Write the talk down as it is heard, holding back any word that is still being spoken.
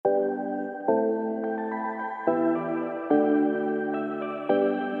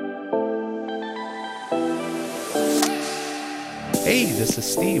Hey, this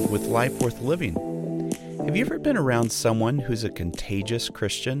is Steve with Life Worth Living. Have you ever been around someone who's a contagious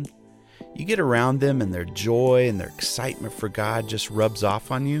Christian? You get around them and their joy and their excitement for God just rubs off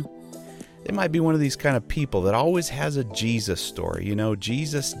on you. They might be one of these kind of people that always has a Jesus story. You know,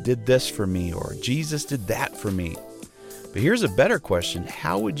 Jesus did this for me, or Jesus did that for me. But here's a better question.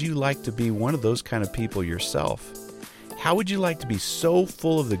 How would you like to be one of those kind of people yourself? How would you like to be so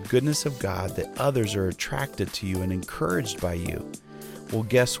full of the goodness of God that others are attracted to you and encouraged by you? Well,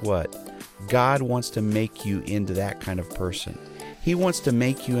 guess what? God wants to make you into that kind of person. He wants to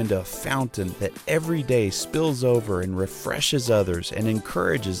make you into a fountain that every day spills over and refreshes others and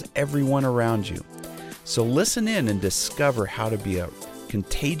encourages everyone around you. So listen in and discover how to be a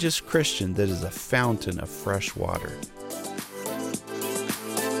contagious Christian that is a fountain of fresh water.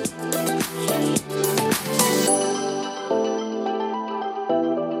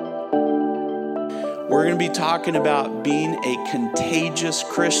 We're going to be talking about being a contagious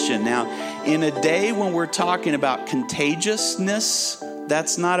Christian. Now, in a day when we're talking about contagiousness,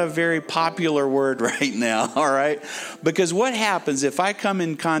 that's not a very popular word right now, all right? Because what happens if I come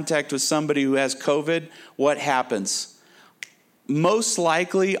in contact with somebody who has COVID? What happens? Most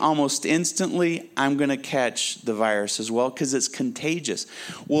likely, almost instantly, I'm going to catch the virus as well because it's contagious.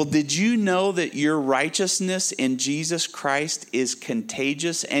 Well, did you know that your righteousness in Jesus Christ is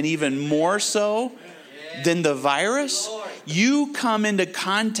contagious and even more so than the virus? You come into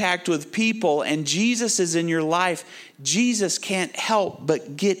contact with people and Jesus is in your life. Jesus can't help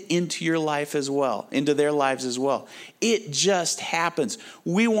but get into your life as well, into their lives as well. It just happens.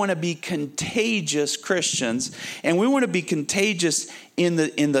 We want to be contagious Christians, and we want to be contagious in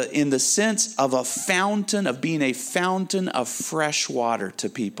the sense of a fountain, of being a fountain of fresh water to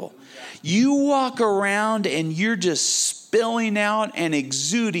people. You walk around and you're just spilling out and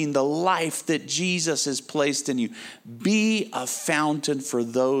exuding the life that Jesus has placed in you. Be a fountain for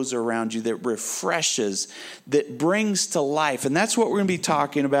those around you that refreshes, that brings to life. And that's what we're going to be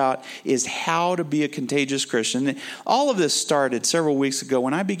talking about, is how to be a contagious Christian. And all of this started several weeks ago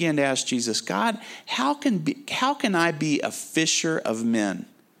when I began to ask Jesus, God, how can I be a fisher of men?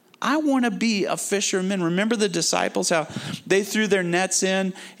 I want to be a fisher of men. Remember the disciples, how they threw their nets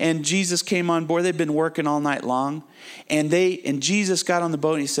in and Jesus came on board. They'd been working all night long. And Jesus got on the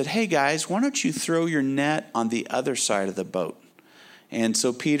boat and he said, hey guys, why don't you throw your net on the other side of the boat? And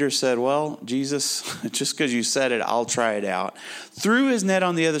so Peter said, well, Jesus, just because you said it, I'll try it out. Threw his net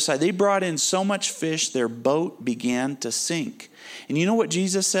on the other side. They brought in so much fish, their boat began to sink. And you know what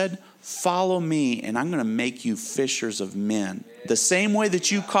Jesus said? Follow me, and I'm going to make you fishers of men. The same way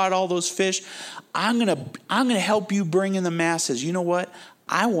that you caught all those fish, I'm going to help you bring in the masses. You know what?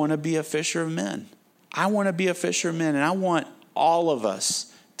 I want to be a fisher of men. I want to be a fisher of men, and I want all of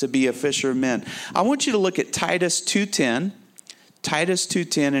us to be a fisher of men. I want you to look at Titus 2:10. Titus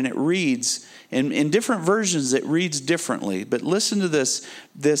 2:10, and it reads, in different versions it reads differently, but listen to this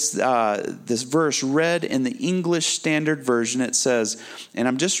verse read in the English Standard Version. It says, and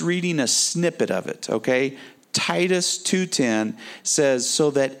I'm just reading a snippet of it, okay? Titus 2:10 says,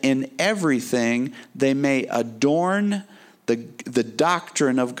 so that in everything they may adorn the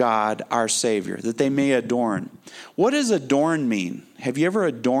doctrine of God our Savior, that they may adorn. What does adorn mean? Have you ever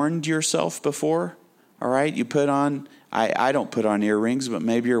adorned yourself before? All right, you put on, I don't put on earrings, but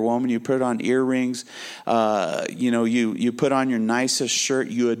maybe you're a woman, you put on earrings, you put on your nicest shirt,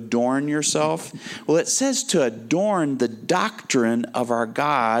 you adorn yourself. Well, it says to adorn the doctrine of our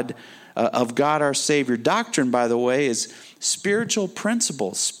God, of God our Savior. Doctrine, by the way, is spiritual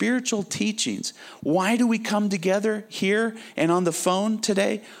principles, spiritual teachings. Why do we come together here and on the phone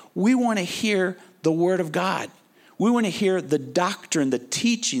today? We want to hear the Word of God. We want to hear the doctrine, the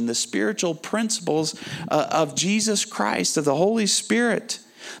teaching, the spiritual principles of Jesus Christ, of the Holy Spirit.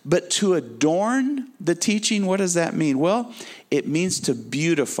 But to adorn the teaching, what does that mean? Well, it means to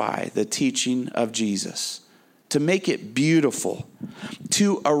beautify the teaching of Jesus, to make it beautiful,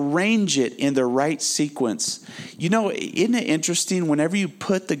 to arrange it in the right sequence. You know, isn't it interesting? Whenever you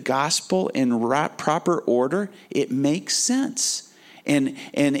put the gospel in proper order, it makes sense. And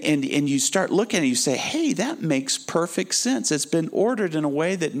you start looking at it, you say, hey, that makes perfect sense. It's been ordered in a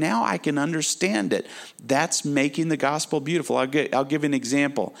way that now I can understand it. That's making the gospel beautiful. I'll give an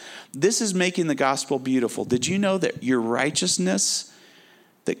example. This is making the gospel beautiful. Did you know that your righteousness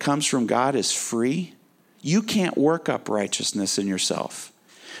that comes from God is free? You can't work up righteousness in yourself.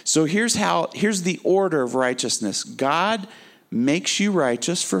 So here's the order of righteousness. God makes you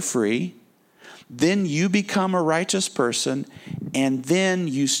righteous for free. Then you become a righteous person, and then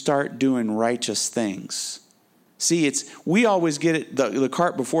you start doing righteous things. See, we always get it the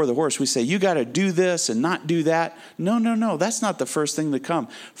cart before the horse. We say, you got to do this and not do that. No. That's not the first thing to come.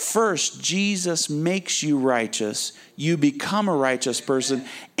 First, Jesus makes you righteous. You become a righteous person.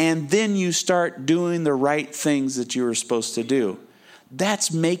 And then you start doing the right things that you were supposed to do.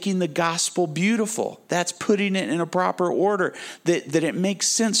 That's making the gospel beautiful. That's putting it in a proper order that it makes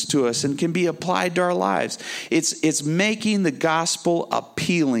sense to us and can be applied to our lives. It's making the gospel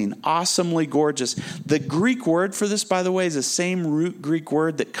appealing, awesomely gorgeous. The Greek word for this, by the way, is the same root Greek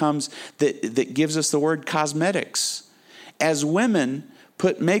word that gives us the word cosmetics. As women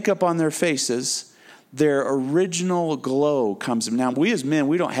put makeup on their faces, their original glow comes. Now, we as men,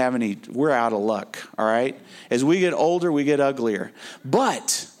 we're out of luck, all right? As we get older, we get uglier.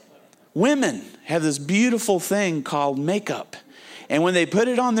 But women have this beautiful thing called makeup. And when they put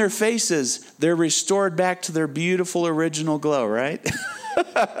it on their faces, they're restored back to their beautiful original glow, right?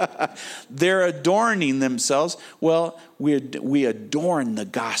 They're adorning themselves. Well, we adorn the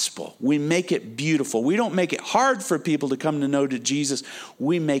gospel. We make it beautiful. We don't make it hard for people to come to know Jesus.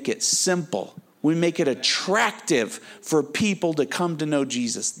 We make it simple. We make it attractive for people to come to know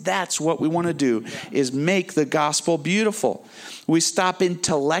Jesus. That's what we want to do, is make the gospel beautiful. We stop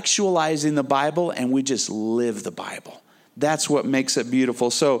intellectualizing the Bible and we just live the Bible. That's what makes it beautiful.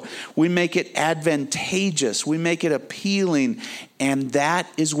 So we make it advantageous. We make it appealing. And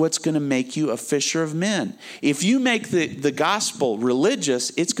that is what's going to make you a fisher of men. If you make the gospel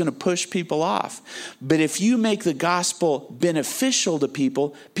religious, it's going to push people off. But if you make the gospel beneficial to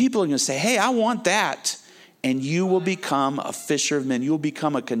people, people are going to say, hey, I want that. And you will become a fisher of men. You'll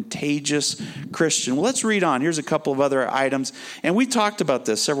become a contagious Christian. Well, let's read on. Here's a couple of other items. And we talked about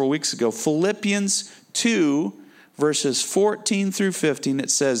this several weeks ago. Philippians 2, verses 14 through 15,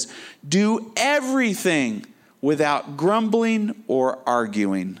 it says, do everything without grumbling or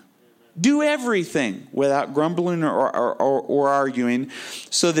arguing. Do everything without grumbling or arguing,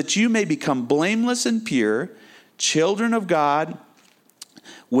 so that you may become blameless and pure, children of God,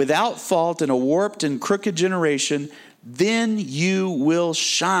 without fault in a warped and crooked generation. Then you will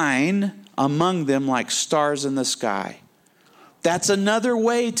shine among them like stars in the sky. That's another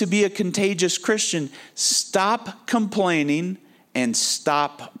way to be a contagious Christian. Stop complaining and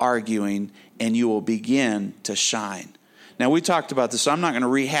stop arguing, and you will begin to shine. Now, we talked about this, so I'm not going to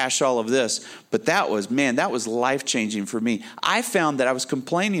rehash all of this, but that was life-changing for me. I found that I was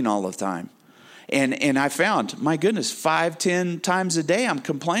complaining all the time. And I found, my goodness, 5-10 times a day I'm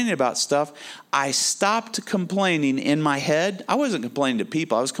complaining about stuff. I stopped complaining in my head. I wasn't complaining to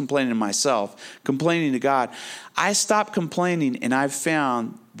people. I was complaining to myself, complaining to God. I stopped complaining, and I've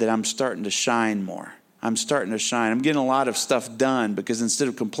found that I'm starting to shine more. I'm starting to shine. I'm getting a lot of stuff done because instead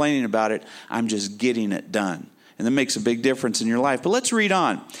of complaining about it, I'm just getting it done. And that makes a big difference in your life. But let's read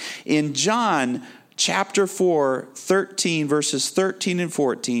on. In John chapter 4, 13, verses 13 and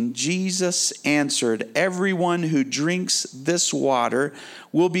 14, Jesus answered, everyone who drinks this water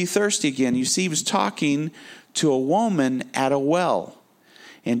will be thirsty again. You see, he was talking to a woman at a well.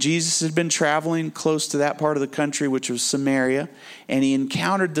 And Jesus had been traveling close to that part of the country, which was Samaria. And he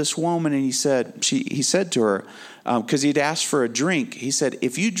encountered this woman, and he said to her, because he'd asked for a drink, he said,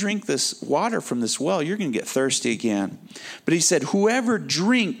 if you drink this water from this well, you're going to get thirsty again. But he said, whoever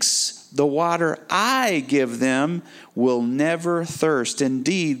drinks the water I give them will never thirst.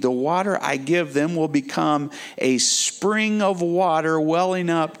 Indeed, the water I give them will become a spring of water welling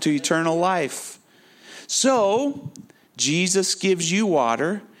up to eternal life. So, Jesus gives you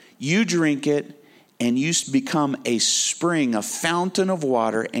water, you drink it, and you become a spring, a fountain of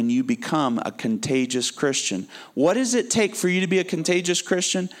water, and you become a contagious Christian. What does it take for you to be a contagious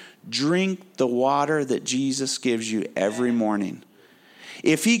Christian? Drink the water that Jesus gives you every morning.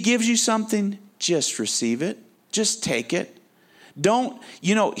 If he gives you something, just receive it. Just take it.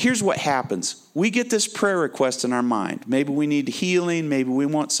 Here's what happens. We get this prayer request in our mind. Maybe we need healing. Maybe we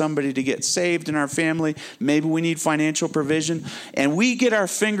want somebody to get saved in our family. Maybe we need financial provision. And we get our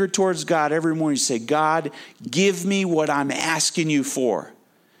finger towards God every morning and say, God, give me what I'm asking you for.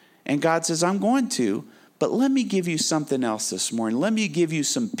 And God says, I'm going to, but let me give you something else this morning. Let me give you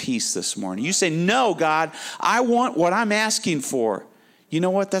some peace this morning. You say, no, God, I want what I'm asking for. You know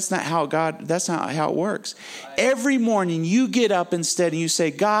what? That's not how it works. Every morning you get up instead and you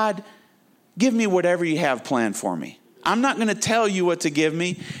say, God, give me whatever you have planned for me. I'm not going to tell you what to give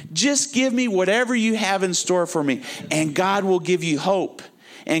me. Just give me whatever you have in store for me. And God will give you hope.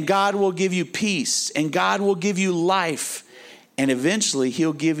 And God will give you peace. And God will give you life. And eventually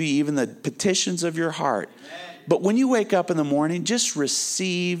he'll give you even the petitions of your heart. But when you wake up in the morning, just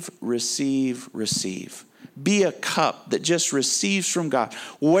receive, receive, receive. Be a cup that just receives from God.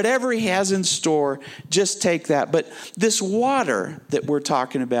 Whatever he has in store, just take that. But this water that we're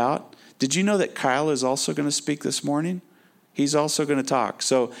talking about, did you know that Kyle is also going to speak this morning? He's also going to talk.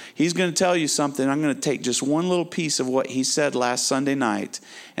 So he's going to tell you something. I'm going to take just one little piece of what he said last Sunday night,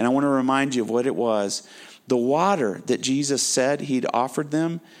 and I want to remind you of what it was. The water that Jesus said he'd offered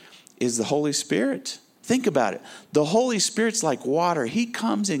them is the Holy Spirit. Think about it. The Holy Spirit's like water. He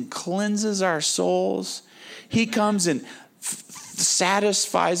comes and cleanses our souls. He comes and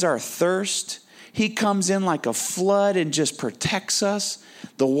satisfies our thirst. He comes in like a flood and just protects us.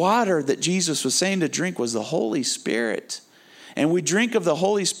 The water that Jesus was saying to drink was the Holy Spirit. And we drink of the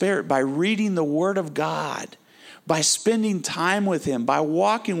Holy Spirit by reading the Word of God, by spending time with him, by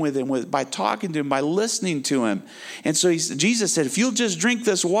walking with him, by talking to him, by listening to him. And so Jesus said, if you'll just drink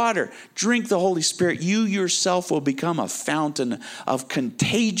this water, drink the Holy Spirit, you yourself will become a fountain of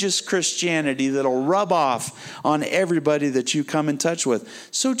contagious Christianity that'll rub off on everybody that you come in touch with.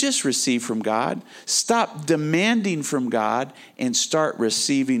 So just receive from God. Stop demanding from God and start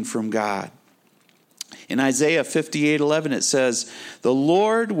receiving from God. In Isaiah 58:11, it says, the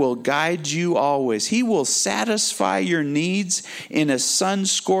Lord will guide you always. He will satisfy your needs in a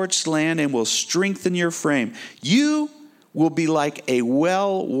sun-scorched land and will strengthen your frame. You will be like a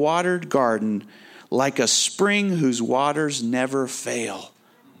well-watered garden, like a spring whose waters never fail.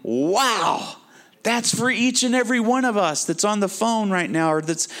 Wow! That's for each and every one of us that's on the phone right now or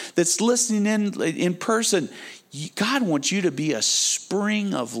that's listening in person. God wants you to be a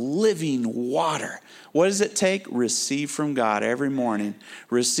spring of living water. What does it take? Receive from God every morning.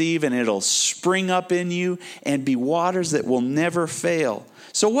 Receive, and it'll spring up in you and be waters that will never fail.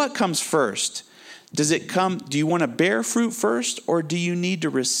 So what comes first? Do you want to bear fruit first, or do you need to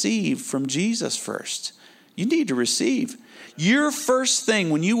receive from Jesus first? You need to receive. Your first thing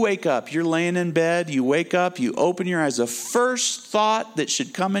when you wake up, you're laying in bed, you wake up, you open your eyes. The first thought that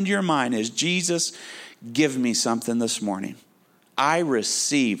should come into your mind is, Jesus, give me something this morning. I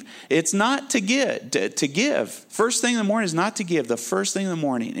receive. It's not to give. First thing in the morning is not to give. The first thing in the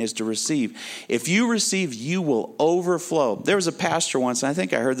morning is to receive. If you receive, you will overflow. There was a pastor once, and I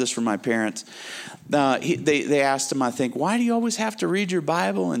think I heard this from my parents. They asked him, I think, why do you always have to read your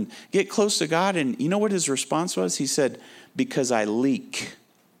Bible and get close to God? And you know what his response was? He said, because I leak.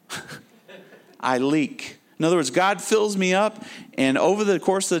 I leak. In other words, God fills me up, and over the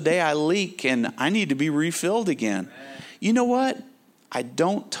course of the day, I leak, and I need to be refilled again. You know what? I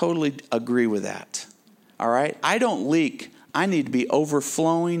don't totally agree with that. All right? I don't leak. I need to be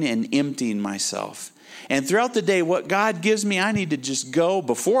overflowing and emptying myself. And throughout the day, what God gives me, I need to just go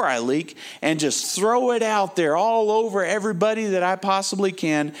before I leak and just throw it out there all over everybody that I possibly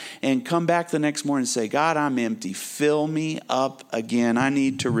can and come back the next morning and say, God, I'm empty. Fill me up again. I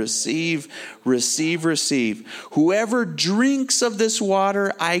need to receive. Whoever drinks of this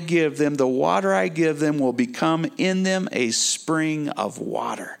water I give them, the water I give them will become in them a spring of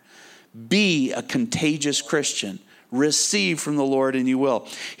water. Be a contagious Christian. Receive from the Lord and you will.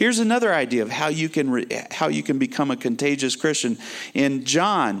 Here's another idea of how you can become a contagious Christian. In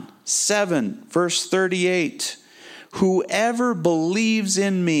John 7, verse 38, whoever believes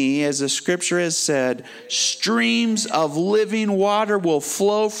in me, as the scripture has said, streams of living water will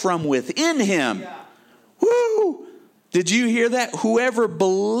flow from within him. Woo! Did you hear that? Whoever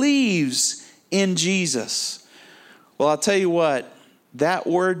believes in Jesus. Well, I'll tell you what. That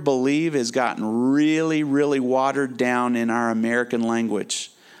word believe has gotten really, really watered down in our American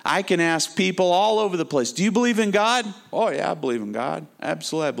language. I can ask people all over the place, do you believe in God? Oh, yeah, I believe in God.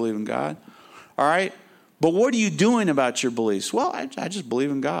 Absolutely, I believe in God. All right. But what are you doing about your beliefs? Well, I just believe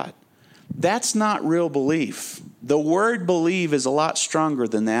in God. That's not real belief. The word believe is a lot stronger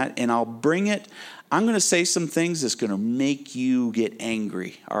than that, and I'll bring it. I'm going to say some things that's going to make you get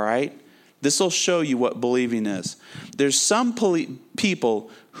angry, all right? This will show you what believing is. There's some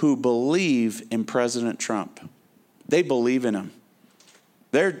people who believe in President Trump. They believe in him.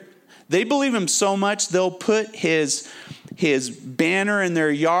 They believe him so much they'll put his banner in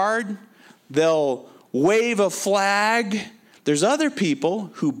their yard. They'll wave a flag. There's other people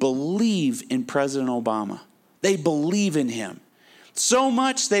who believe in President Obama. They believe in him. So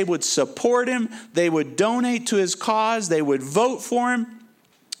much they would support him. They would donate to his cause. They would vote for him.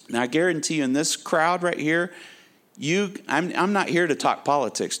 Now, I guarantee you in this crowd right here, I'm not here to talk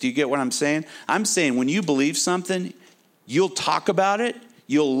politics. Do you get what I'm saying? I'm saying when you believe something, you'll talk about it,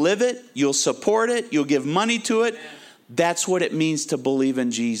 you'll live it, you'll support it, you'll give money to it. That's what it means to believe in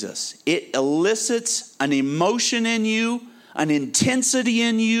Jesus. It elicits an emotion in you, an intensity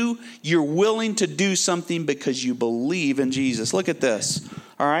in you. You're willing to do something because you believe in Jesus. Look at this,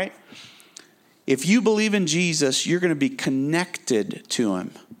 all right? If you believe in Jesus, you're going to be connected to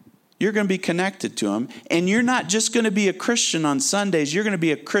him. You're going to be connected to him. And you're not just going to be a Christian on Sundays. You're going to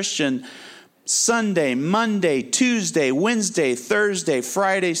be a Christian Sunday, Monday, Tuesday, Wednesday, Thursday,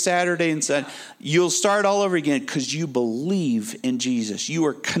 Friday, Saturday, and Sunday. You'll start all over again because you believe in Jesus. You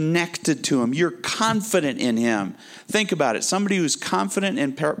are connected to him. You're confident in him. Think about it. Somebody who's confident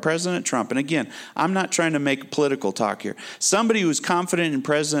in President Trump. And again, I'm not trying to make political talk here. Somebody who's confident in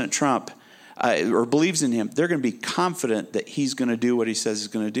President Trump or believes in him, they're going to be confident that he's going to do what he says he's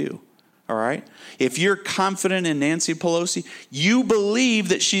going to do. All right? If you're confident in Nancy Pelosi, you believe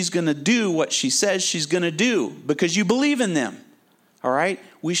that she's going to do what she says she's going to do because you believe in them. All right?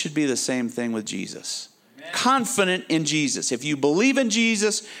 We should be the same thing with Jesus. Amen. Confident in Jesus. If you believe in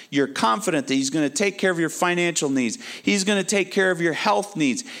Jesus, you're confident that he's going to take care of your financial needs. He's going to take care of your health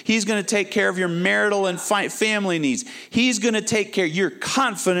needs. He's going to take care of your marital and family needs. He's going to take care. You're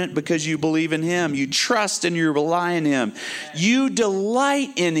confident because you believe in him. You trust and you rely on him. You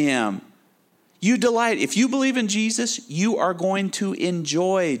delight in him. You delight. If you believe in Jesus, you are going to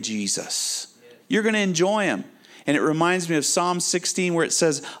enjoy Jesus. You're going to enjoy him. And it reminds me of Psalm 16 where it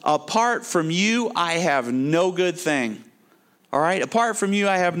says, apart from you, I have no good thing. All right? Apart from you,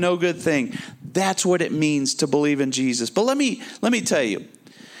 I have no good thing. That's what it means to believe in Jesus. But let me tell you,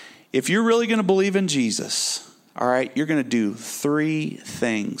 if you're really going to believe in Jesus, all right, you're going to do three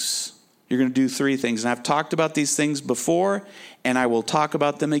things. You're going to do three things. And I've talked about these things before, and I will talk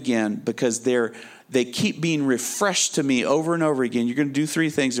about them again because they keep being refreshed to me over and over again. You're going to do three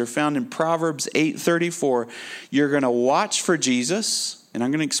things. They're found in Proverbs 8:34. You're going to watch for Jesus, and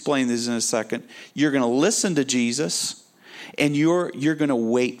I'm going to explain this in a second. You're going to listen to Jesus, and you're going to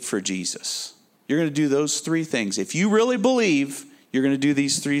wait for Jesus. You're going to do those three things. If you really believe, you're going to do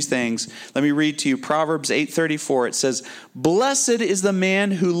these three things. Let me read to you Proverbs 8:34. It says, blessed is the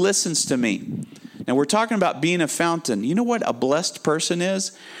man who listens to me. Now we're talking about being a fountain. You know what a blessed person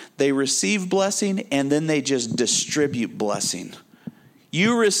is? They receive blessing and then they just distribute blessing.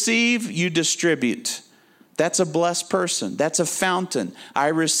 You receive, you distribute. That's a blessed person. That's a fountain. I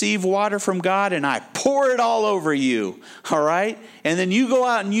receive water from God and I pour it all over you. All right? And then you go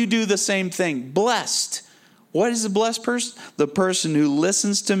out and you do the same thing. Blessed. What is a blessed person? The person who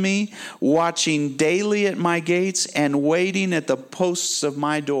listens to me, watching daily at my gates and waiting at the posts of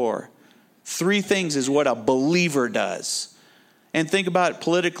my door. Three things is what a believer does. And think about it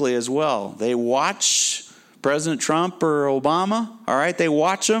politically as well. They watch President Trump or Obama. All right, they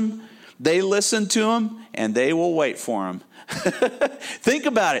watch them, they listen to him, and they will wait for him. Think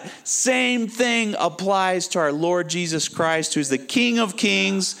about it. Same thing applies to our Lord Jesus Christ, who's the King of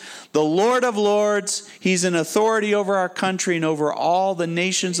Kings, the Lord of Lords. He's in authority over our country and over all the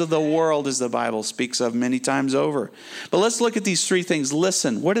nations of the world, as the Bible speaks of many times over. But let's look at these three things.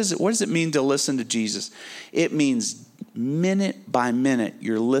 Listen. What does it mean to listen to Jesus? It means minute by minute,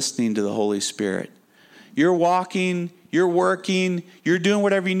 you're listening to the Holy Spirit. You're walking, you're working, you're doing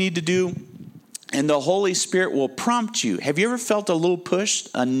whatever you need to do. And the Holy Spirit will prompt you. Have you ever felt a little push,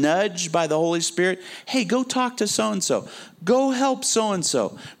 a nudge by the Holy Spirit? Hey, go talk to so-and-so. Go help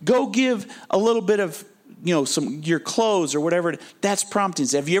so-and-so. Go give a little bit of, your clothes or whatever. That's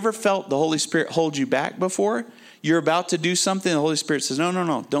promptings. Have you ever felt the Holy Spirit hold you back before? You're about to do something, the Holy Spirit says,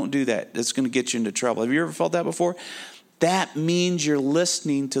 no, don't do that. That's going to get you into trouble. Have you ever felt that before? That means you're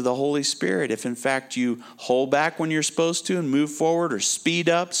listening to the Holy Spirit. If in fact you hold back when you're supposed to and move forward or speed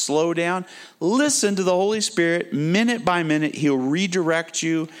up, slow down, listen to the Holy Spirit minute by minute. He'll redirect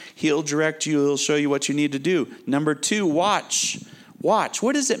you. He'll direct you. He'll show you what you need to do. Number two, watch. Watch.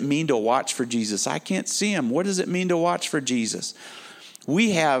 What does it mean to watch for Jesus? I can't see him. What does it mean to watch for Jesus?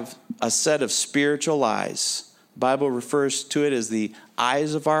 We have a set of spiritual eyes. The Bible refers to it as the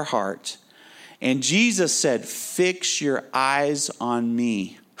eyes of our heart. And Jesus said, fix your eyes on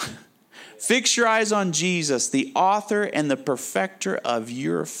me. Fix your eyes on Jesus, the author and the perfecter of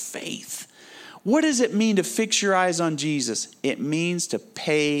your faith. What does it mean to fix your eyes on Jesus? It means to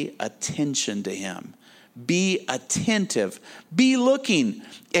pay attention to him. Be attentive. Be looking,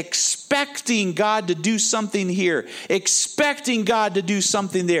 expecting God to do something here, expecting God to do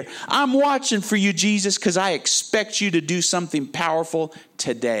something there. I'm watching for you, Jesus, because I expect you to do something powerful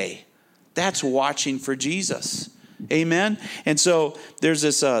today. That's watching for Jesus. Amen. And so there's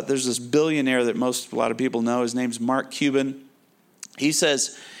this billionaire that a lot of people know. His name's Mark Cuban. He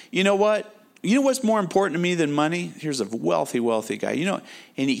says, you know what? You know what's more important to me than money? Here's a wealthy guy.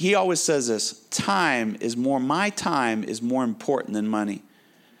 And he always says this, my time is more important than money.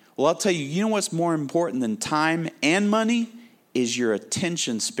 Well, I'll tell you, you know what's more important than time and money is your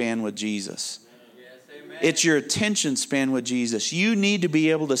attention span with Jesus. Yes, amen. It's your attention span with Jesus. You need to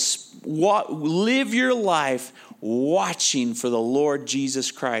be able to live your life watching for the Lord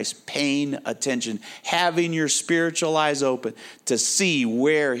Jesus Christ, paying attention, having your spiritual eyes open to see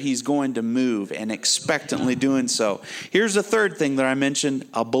where he's going to move and expectantly doing so. Here's the third thing that I mentioned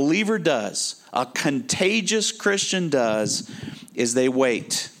a believer does, a contagious Christian does, is they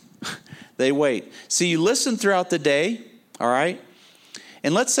wait. They wait. See, you listen throughout the day, all right?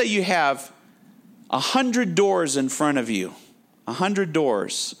 And let's say you have 100 doors in front of you, 100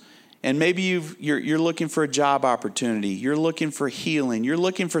 doors. And maybe you're looking for a job opportunity. You're looking for healing. You're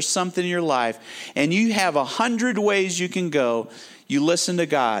looking for something in your life. And you have 100 ways you can go. You listen to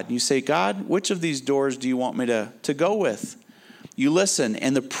God. You say, God, which of these doors do you want me to go with? You listen.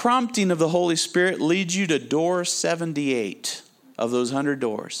 And the prompting of the Holy Spirit leads you to door 78 of those 100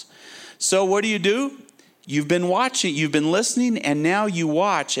 doors. So what do? You've been watching. You've been listening. And now you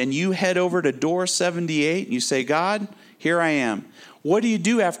watch. And you head over to door 78. And you say, God, here I am. What do you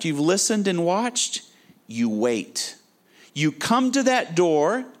do after you've listened and watched? You wait. You come to that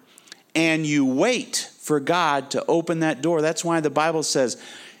door and you wait for God to open that door. That's why the Bible says,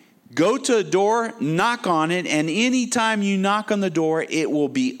 go to a door, knock on it, and anytime you knock on the door, it will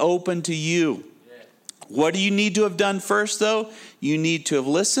be open to you. What do you need to have done first, though? You need to have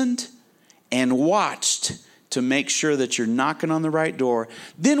listened and watched to make sure that you're knocking on the right door.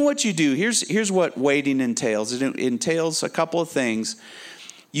 Then what you do, here's what waiting entails. It entails a couple of things.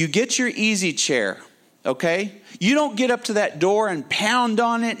 You get your easy chair, okay? You don't get up to that door and pound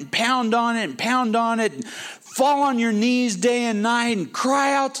on it and pound on it and pound on it and fall on your knees day and night and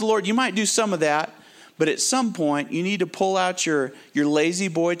cry out to the Lord. You might do some of that, but at some point you need to pull out your lazy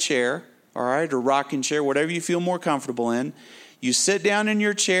boy chair, all right, or rocking chair, whatever you feel more comfortable in. You sit down in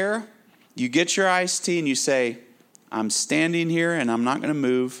your chair. You get your iced tea and you say, I'm standing here and I'm not going to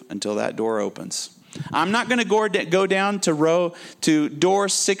move until that door opens. I'm not going to go down to door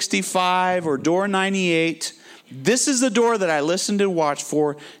 65 or door 98. This is the door that I listened and watched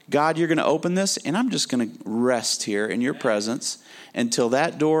for. God, you're going to open this, and I'm just going to rest here in your presence until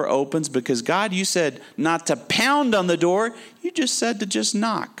that door opens, because God, you said not to pound on the door. You just said to just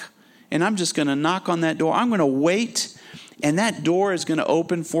knock. And I'm just going to knock on that door. I'm going to wait. And that door is going to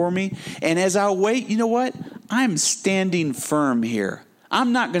open for me. And as I wait, you know what? I'm standing firm here.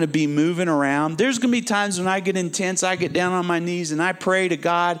 I'm not going to be moving around. There's going to be times when I get intense. I get down on my knees and I pray to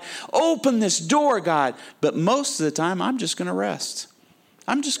God, open this door, God. But most of the time, I'm just going to rest.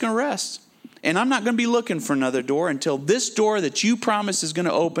 I'm just going to rest. And I'm not going to be looking for another door until this door that you promise is going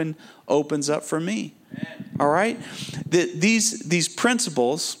to open opens up for me. Amen. All right? These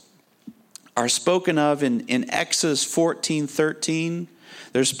principles are spoken of in Exodus 14:13.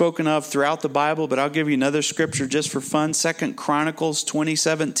 They're spoken of throughout the Bible, but I'll give you another scripture just for fun. 2 Chronicles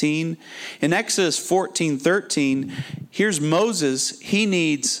 20:17. In Exodus 14:13, here's Moses. He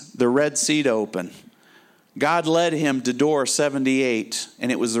needs the Red Sea to open. God led him to door 78,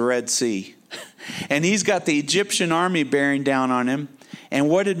 and it was the Red Sea. And he's got the Egyptian army bearing down on him. And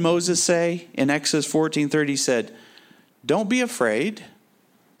what did Moses say in Exodus 14:30? He said, don't be afraid.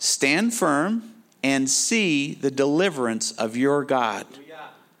 Stand firm and see the deliverance of your God.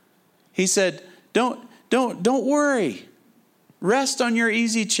 He said, don't worry. Rest on your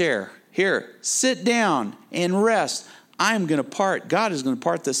easy chair. Here, sit down and rest. God is going to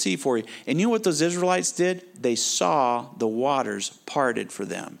part the sea for you. And you know what those Israelites did? They saw the waters parted for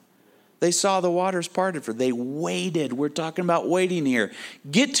them. They saw the waters parted for them. They waited. We're talking about waiting here.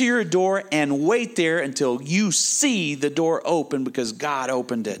 Get to your door and wait there until you see the door open, because God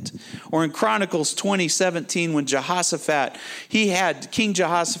opened it. Or in Chronicles 20:17, when King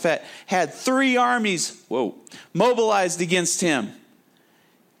Jehoshaphat had 3 armies mobilized against him.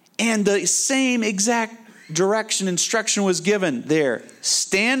 And the same exact instruction was given there.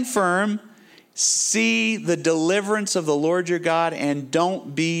 Stand firm. See the deliverance of the Lord your God, and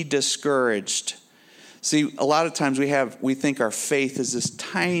don't be discouraged. See, a lot of times we think our faith is this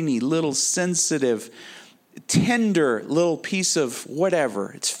tiny, little, sensitive, tender little piece of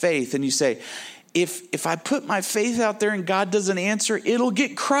whatever. It's faith. And you say, if I put my faith out there and God doesn't answer, it'll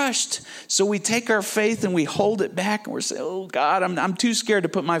get crushed. So we take our faith and we hold it back and we're saying, oh God, I'm too scared to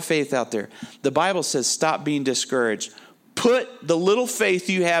put my faith out there. The Bible says, stop being discouraged. Put the little faith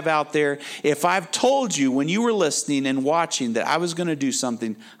you have out there. If I've told you when you were listening and watching that I was going to do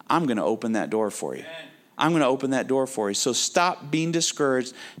something, I'm going to open that door for you. I'm going to open that door for you. So stop being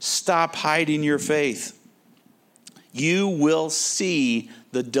discouraged. Stop hiding your faith. You will see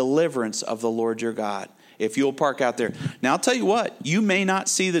the deliverance of the Lord your God. if you'll park out there. Now, I'll tell you what, you may not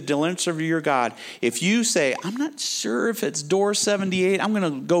see the deliverance of your God. If you say, I'm not sure if it's door 78, I'm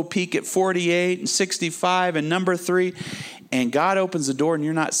going to go peek at 48 and 65 and number 3, and God opens the door and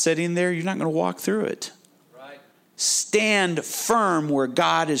you're not sitting there, you're not going to walk through it. Right. Stand firm where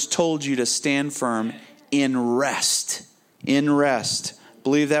God has told you to stand firm in rest. In rest.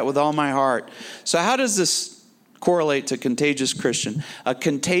 Believe that with all my heart. So how does this correlate to contagious Christian? A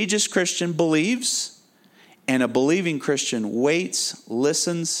contagious Christian believes, and a believing Christian waits,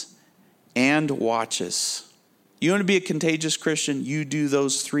 listens, and watches. You want to be a contagious Christian? You do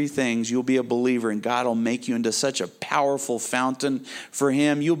those 3 things. You'll be a believer, and God will make you into such a powerful fountain for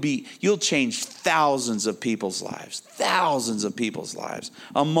Him. You'll change thousands of people's lives. Thousands of people's lives.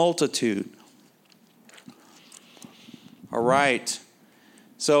 A multitude. All right.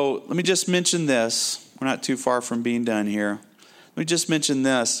 So let me just mention this. We're not too far from being done here. Let me just mention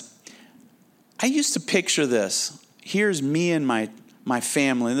this. I used to picture this. Here's me and my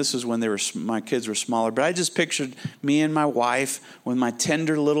family. This is when my kids were smaller. But I just pictured me and my wife with my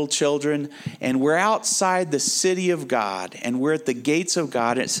tender little children. And we're outside the city of God. And we're at the gates of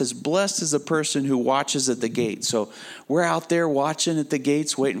God. And it says, blessed is the person who watches at the gate. So we're out there watching at the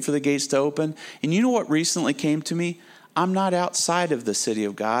gates, waiting for the gates to open. And you know what recently came to me? I'm not outside of the city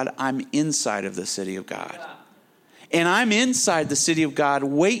of God. I'm inside of the city of God. And I'm inside the city of God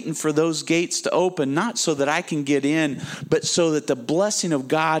waiting for those gates to open, not so that I can get in, but so that the blessing of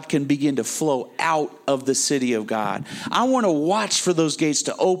God can begin to flow out of the city of God. I want to watch for those gates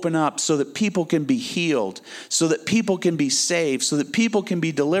to open up so that people can be healed, so that people can be saved, so that people can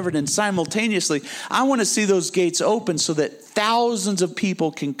be delivered. And simultaneously, I want to see those gates open so that thousands of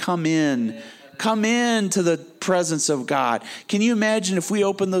people can come into the presence of God. Can you imagine if we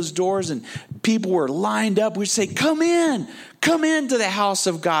opened those doors and people were lined up? We'd say, come into the house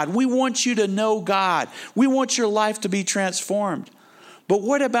of God. We want you to know God. We want your life to be transformed. But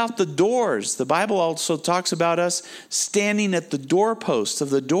what about the doors? The Bible also talks about us standing at the doorposts of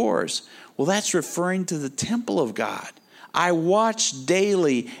the doors. Well, that's referring to the temple of God. I watch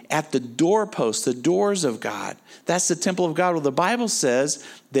daily at the doorposts, the doors of God. That's the temple of God. Well, the Bible says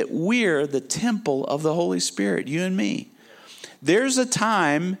that we're the temple of the Holy Spirit, you and me. There's a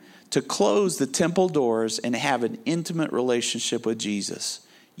time to close the temple doors and have an intimate relationship with Jesus.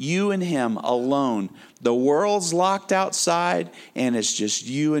 You and Him alone. The world's locked outside, and it's just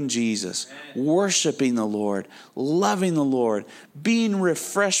you and Jesus. Worshiping the Lord, loving the Lord, being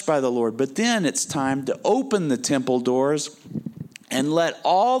refreshed by the Lord. But then it's time to open the temple doors and let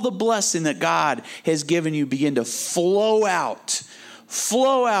all the blessing that God has given you begin to flow out.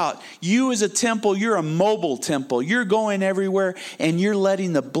 Flow out. You as a temple, you're a mobile temple. You're going everywhere, and you're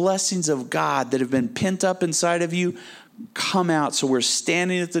letting the blessings of God that have been pent up inside of you come out. So we're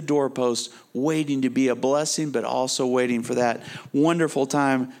standing at the doorpost waiting to be a blessing, but also waiting for that wonderful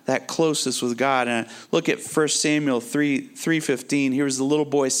time, that closeness with God. And look at 1 Samuel 3:15. Here's the little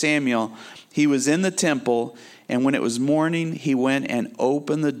boy Samuel. He was in the temple, and when it was morning, he went and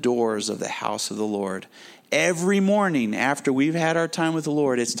opened the doors of the house of the Lord. Every morning after we've had our time with the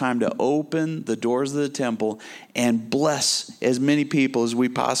Lord, it's time to open the doors of the temple and bless as many people as we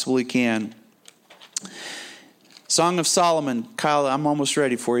possibly can. Song of Solomon, Kyle, I'm almost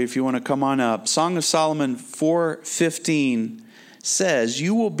ready for you if you want to come on up. Song of Solomon 4:15 says,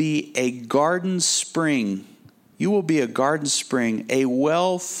 you will be a garden spring. You will be a garden spring, a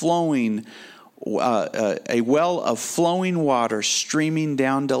well of flowing water streaming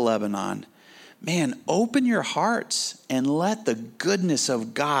down to Lebanon. Man, open your hearts and let the goodness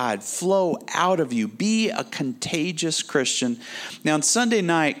of God flow out of you. Be a contagious Christian. Now, on Sunday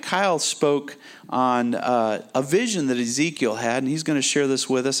night, Kyle spoke on a vision that Ezekiel had, and he's going to share this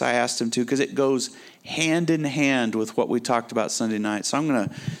with us. I asked him to because it goes hand in hand with what we talked about Sunday night. So I'm going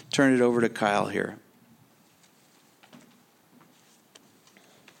to turn it over to Kyle here.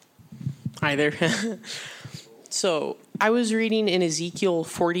 Hi there. So I was reading in Ezekiel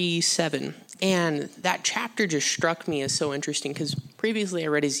 47, and that chapter just struck me as so interesting because previously I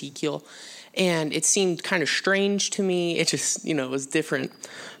read Ezekiel, and it seemed kind of strange to me. It just, it was different.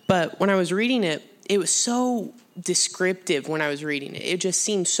 But when I was reading it, it was so descriptive when I was reading it. It just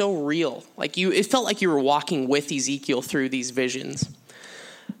seemed so real. It felt like you were walking with Ezekiel through these visions.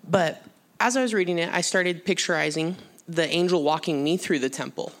 But as I was reading it, I started picturizing the angel walking me through the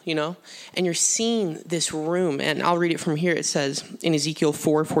temple, and you're seeing this room. And I'll read it from here. It says in Ezekiel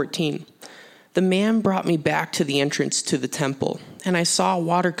 4:14, the man brought me back to the entrance to the temple, and I saw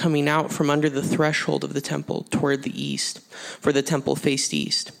water coming out from under the threshold of the temple toward the east, for the temple faced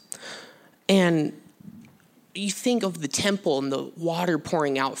east. And you think of the temple and the water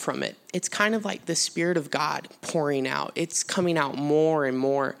pouring out from it. It's kind of like the Spirit of God pouring out. It's coming out more and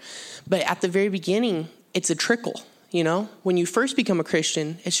more. But at the very beginning, it's a trickle. You know, when you first become a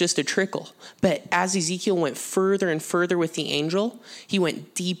Christian, it's just a trickle. But as Ezekiel went further and further with the angel, he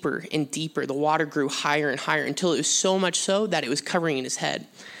went deeper and deeper. The water grew higher and higher until it was so much so that it was covering his head.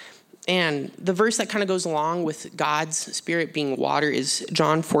 And the verse that kind of goes along with God's Spirit being water is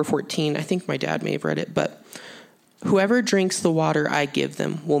John 4:14. I think my dad may have read it, but whoever drinks the water I give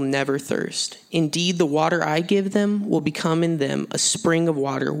them will never thirst. Indeed, the water I give them will become in them a spring of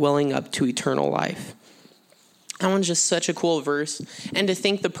water welling up to eternal life. That one's just such a cool verse. And to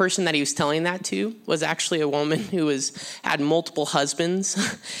think the person that he was telling that to was actually a woman who had multiple husbands.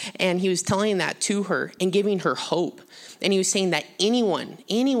 And he was telling that to her and giving her hope. And he was saying that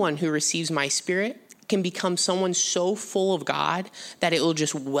anyone who receives my Spirit can become someone so full of God that it will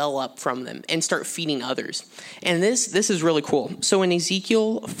just well up from them and start feeding others. And this is really cool. So in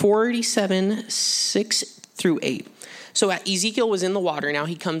Ezekiel 47:6-8. So Ezekiel was in the water. Now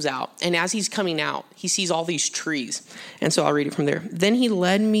he comes out. And as he's coming out, he sees all these trees. And so I'll read it from there. Then he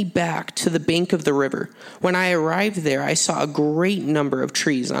led me back to the bank of the river. When I arrived there, I saw a great number of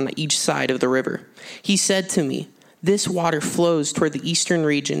trees on each side of the river. He said to me, this water flows toward the eastern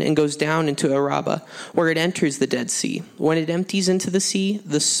region and goes down into Araba, where it enters the Dead Sea. When it empties into the sea,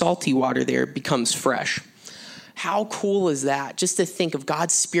 the salty water there becomes fresh. How cool is that? Just to think of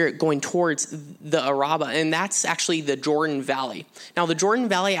God's Spirit going towards the Araba, and that's actually the Jordan Valley. Now, the Jordan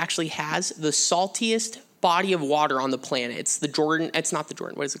Valley actually has the saltiest body of water on the planet. It's not the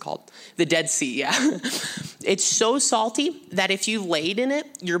Jordan, what is it called? The Dead Sea, yeah. It's so salty that if you laid in it,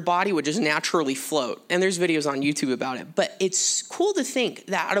 your body would just naturally float. And there's videos on YouTube about it. But it's cool to think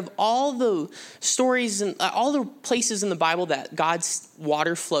that out of all the stories and all the places in the Bible that God's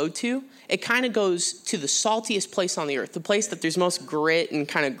water flowed to, it kind of goes to the saltiest place on the earth, the place that there's most grit and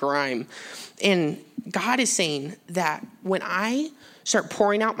kind of grime. And God is saying that when I start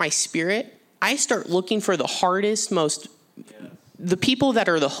pouring out my Spirit, I start looking for the hardest, the people that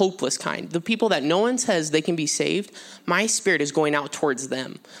are the hopeless kind, the people that no one says they can be saved. My Spirit is going out towards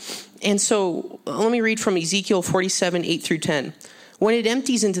them. And so let me read from Ezekiel 47:8-10. When it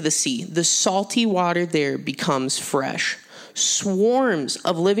empties into the sea, the salty water there becomes fresh. Swarms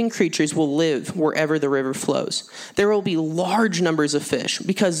of living creatures will live wherever the river flows. There will be large numbers of fish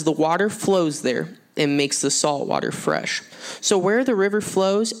because the water flows there and makes the salt water fresh. So where the river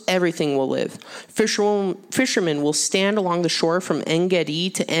flows, everything will live. Fishermen will stand along the shore from En-Gedi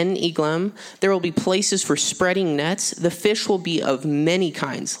to En-Eglaim. There will be places for spreading nets. The fish will be of many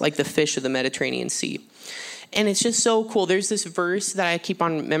kinds, like the fish of the Mediterranean Sea. And it's just so cool. There's this verse that I keep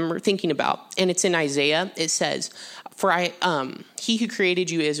on thinking about, and it's in Isaiah. It says, he who created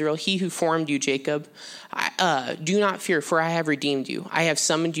you, Israel, he who formed you, Jacob, do not fear, for I have redeemed you. I have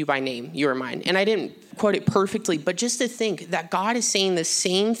summoned you by name. You are mine. And I didn't quote it perfectly, but just to think that God is saying the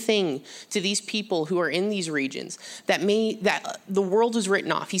same thing to these people who are in these regions, that the world is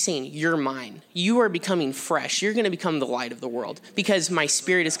written off. He's saying, you're mine. You are becoming fresh. You're going to become the light of the world because my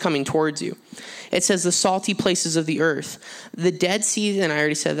Spirit is coming towards you. It says the salty places of the earth, the Dead Sea, and I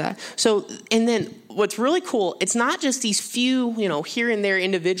already said that. So, and then what's really cool, it's not just these few, here and there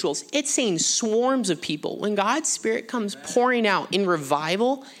individuals. It's saying swarms of people. When God's Spirit comes pouring out in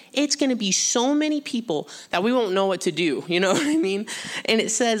revival, it's going to be so many people that we won't know what to do. You know what I mean? And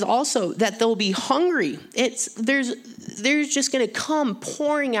it says also that they'll be hungry. There's just going to come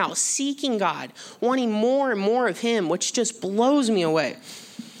pouring out, seeking God, wanting more and more of Him, which just blows me away.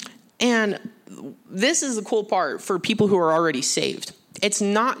 And this is the cool part for people who are already saved. It's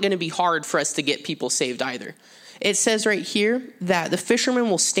not going to be hard for us to get people saved either. It says right here that the fishermen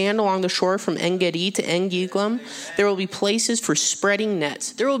will stand along the shore from En-Gedi to En-Eglaim. There will be places for spreading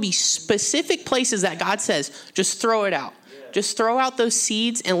nets. There will be specific places that God says, just throw it out. Just throw out those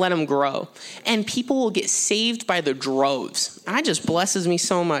seeds and let them grow. And people will get saved by the droves. That just blesses me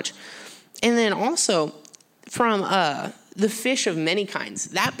so much. And then also from the fish of many kinds.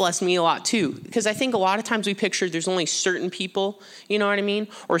 That blessed me a lot too, because I think a lot of times we picture there's only certain people, you know what I mean,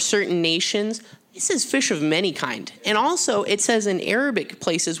 or certain nations. It says fish of many kind. And also it says in Arabic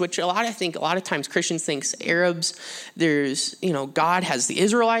places, which a lot of times Christians think Arabs, there's, God has the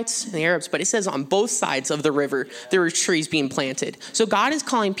Israelites and the Arabs, but it says on both sides of the river, there are trees being planted. So God is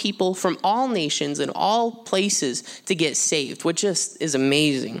calling people from all nations and all places to get saved, which just is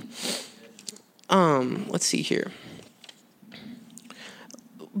amazing. Let's see here.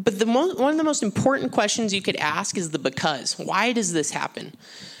 But one of the most important questions you could ask is the because. Why does this happen?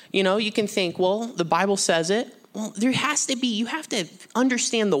 You can think, well, the Bible says it. Well, you have to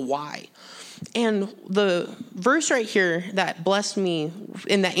understand the why. And the verse right here that blessed me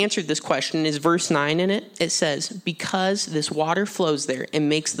and that answered this question is verse 9 in it. It says, because this water flows there, it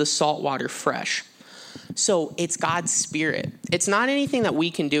makes the salt water fresh. So it's God's Spirit. It's not anything that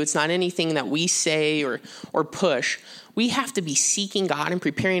we can do. It's not anything that we say or push. We have to be seeking God and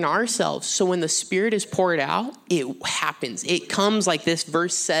preparing ourselves. So when the Spirit is poured out, it happens. It comes like this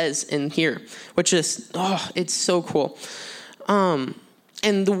verse says in here, which is, it's so cool.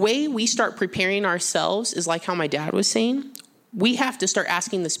 And the way we start preparing ourselves is like how my dad was saying. We have to start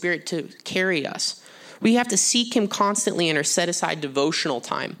asking the Spirit to carry us. We have to seek him constantly in our set-aside devotional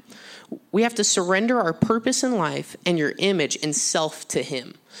time. We have to surrender our purpose in life and your image and self to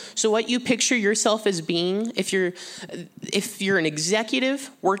him. So what you picture yourself as being, if you're an executive,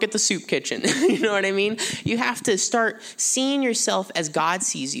 work at the soup kitchen. You know what I mean? You have to start seeing yourself as God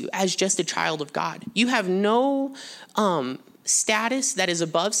sees you, as just a child of God. You have no status that is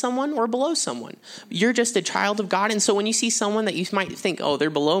above someone or below someone. You're just a child of God. And so when you see someone that you might think, oh, they're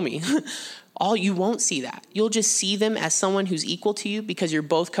below me, you won't see that. You'll just see them as someone who's equal to you because you're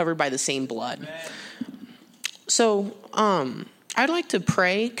both covered by the same blood. Amen. So I'd like to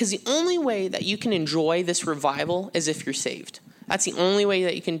pray, because the only way that you can enjoy this revival is if you're saved. That's the only way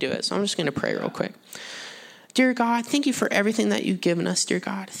that you can do it. So I'm just going to pray real quick. Dear God, thank you for everything that you've given us, dear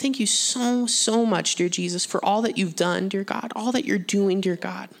God. Thank you so, so much, dear Jesus, for all that you've done, dear God, all that you're doing, dear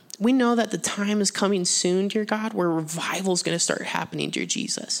God. We know that the time is coming soon, dear God, where revival is going to start happening, dear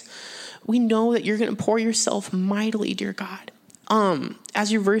Jesus. We know that you're going to pour yourself mightily, dear God.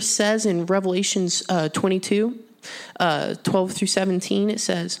 As your verse says in Revelations 22, 12 through 17, it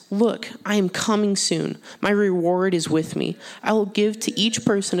says, look, I am coming soon. My reward is with me. I will give to each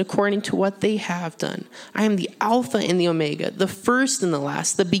person according to what they have done. I am the Alpha and the Omega, the first and the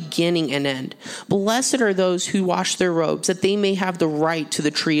last, the beginning and end. Blessed are those who wash their robes, that they may have the right to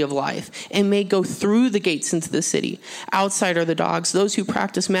the tree of life and may go through the gates into the city. Outside are the dogs, those who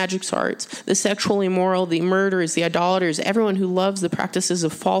practice magic arts, the sexually immoral, the murderers, the idolaters, everyone who loves the practices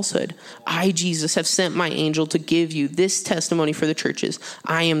of falsehood. I, Jesus, have sent my angel to give you this testimony for the churches.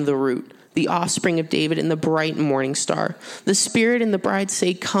 I am the root, the offspring of David, and the bright morning star. The Spirit and the bride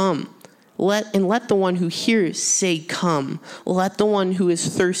say, come. Let the one who hears say, come. Let the one who is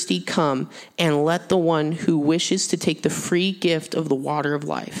thirsty come, and let the one who wishes to take the free gift of the water of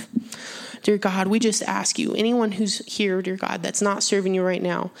life. Dear God, we just ask you, anyone who's here, dear God, that's not serving you right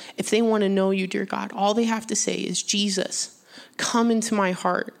now, if they want to know you, dear God, all they have to say is, Jesus, come into my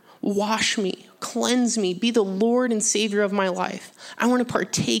heart. Wash me, cleanse me, be the Lord and Savior of my life. I want to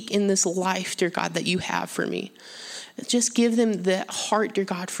partake in this life, dear God, that you have for me. Just give them that heart, dear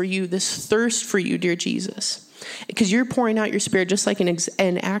God, for you, this thirst for you, dear Jesus. Because you're pouring out your Spirit, just like in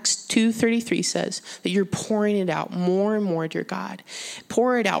Acts 2:33 says, that you're pouring it out more and more, dear God.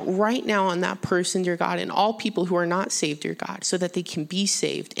 Pour it out right now on that person, dear God, and all people who are not saved, dear God, so that they can be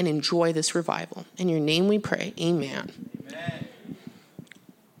saved and enjoy this revival. In your name we pray, amen. Amen.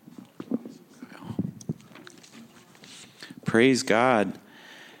 Praise God.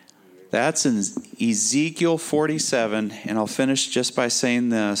 That's in Ezekiel 47, and I'll finish just by saying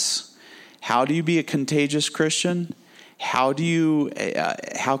this. How do you be a contagious Christian? How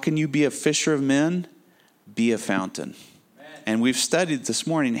can you be a fisher of men? Be a fountain. And we've studied this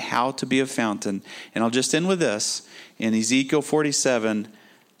morning how to be a fountain. And I'll just end with this. In Ezekiel 47,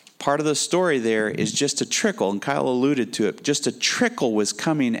 part of the story there is just a trickle, and Kyle alluded to it. Just a trickle was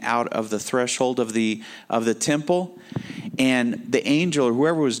coming out of the threshold of the temple. And the angel, or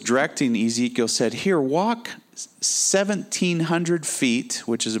whoever was directing Ezekiel, said, here, walk 1,700 feet,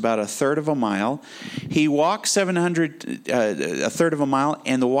 which is about a third of a mile. He walked a third of a mile,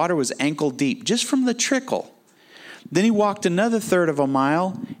 and the water was ankle deep, just from the trickle. Then he walked another third of a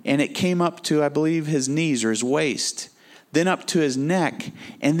mile, and it came up to, I believe, his knees or his waist. Then up to his neck,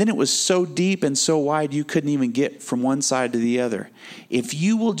 and then it was so deep and so wide you couldn't even get from one side to the other. If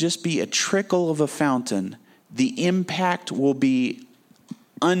you will just be a trickle of a fountain, the impact will be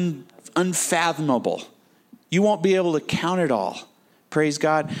unfathomable. You won't be able to count it all. Praise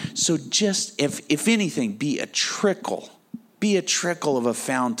God. So just, if anything, be a trickle. Be a trickle of a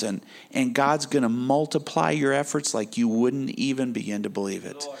fountain, and God's going to multiply your efforts like you wouldn't even begin to believe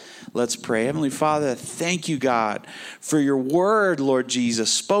it. Lord. Let's pray. Heavenly Father, thank you, God, for your word, Lord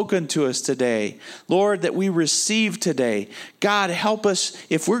Jesus, spoken to us today. Lord, that we receive today. God, help us.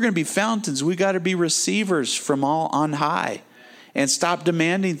 If we're going to be fountains, we got to be receivers from all on high. And stop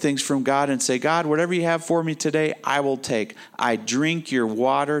demanding things from God and say, God, whatever you have for me today, I will take. I drink your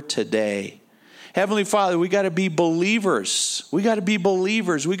water today. Heavenly Father, we got to be believers. We got to be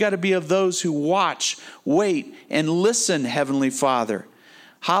believers. We got to be of those who watch, wait, and listen, Heavenly Father.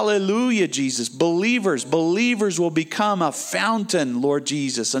 Hallelujah, Jesus. Believers will become a fountain, Lord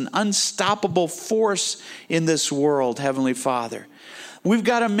Jesus, an unstoppable force in this world, Heavenly Father. We've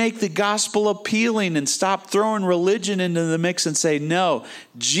got to make the gospel appealing and stop throwing religion into the mix and say, no,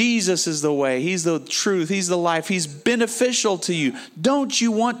 Jesus is the way. He's the truth. He's the life. He's beneficial to you. Don't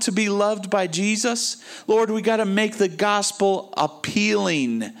you want to be loved by Jesus? Lord, we got to make the gospel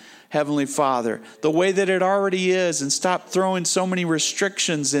appealing, Heavenly Father, the way that it already is, and stop throwing so many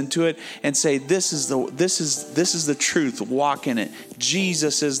restrictions into it and say, this is the truth. Walk in it.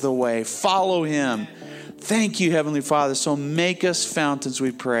 Jesus is the way. Follow him. Thank you, Heavenly Father. So make us fountains,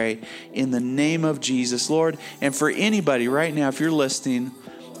 we pray, in the name of Jesus, Lord. And for anybody right now, if you're listening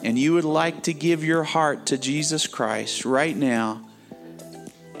and you would like to give your heart to Jesus Christ right now,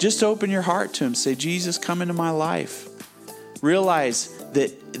 just open your heart to him. Say, Jesus, come into my life. Realize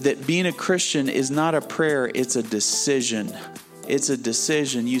that being a Christian is not a prayer, it's a decision. It's a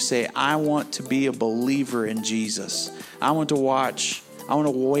decision. You say, I want to be a believer in Jesus. I want to watch. I want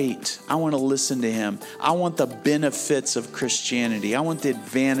to wait. I want to listen to him. I want the benefits of Christianity. I want the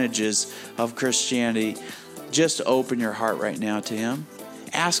advantages of Christianity. Just open your heart right now to him.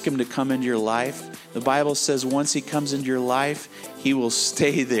 Ask him to come into your life. The Bible says once he comes into your life, he will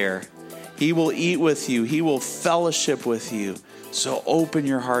stay there. He will eat with you. He will fellowship with you. So open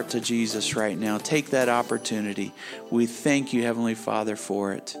your heart to Jesus right now. Take that opportunity. We thank you, Heavenly Father,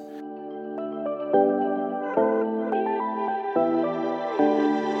 for it.